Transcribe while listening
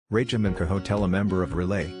Rachamankha Hotel, a member of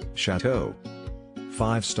Relais, Châteaux.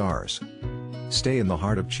 5 stars. Stay in the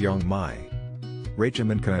heart of Chiang Mai.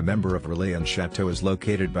 Rachamankha, a member of Relais and Châteaux, is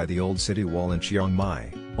located by the Old City Wall in Chiang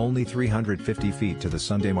Mai, only 350 feet to the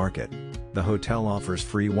Sunday market. The hotel offers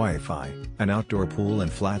free Wi-Fi, an outdoor pool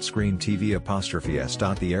and flat-screen TV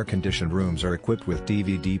 *S. The air-conditioned rooms are equipped with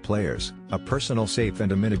DVD players, a personal safe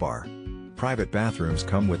and a minibar. Private bathrooms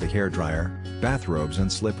come with a hairdryer, bathrobes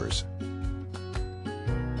and slippers.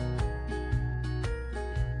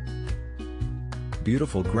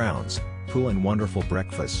 Beautiful grounds, pool and wonderful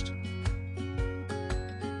breakfast.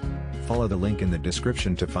 Follow the link in the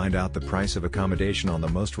description to find out the price of accommodation on the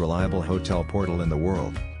most reliable hotel portal in the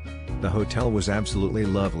world. The hotel was absolutely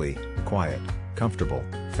lovely, quiet, comfortable,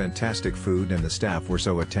 fantastic food, and the staff were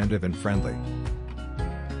so attentive and friendly.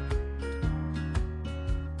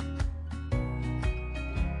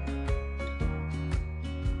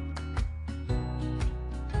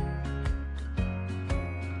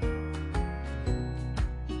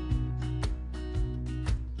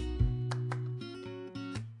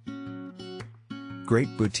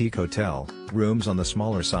 Great boutique hotel, rooms on the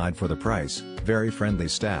smaller side for the price, very friendly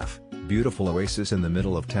staff, beautiful oasis in the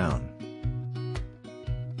middle of town.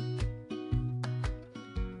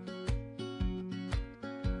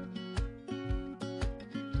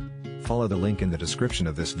 Follow the link in the description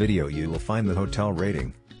of this video. You will find the hotel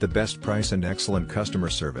rating, the best price and excellent customer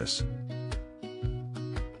service.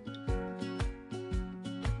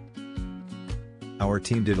 Our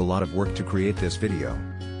team did a lot of work to create this video.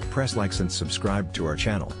 Press likes and subscribe to our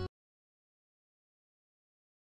channel.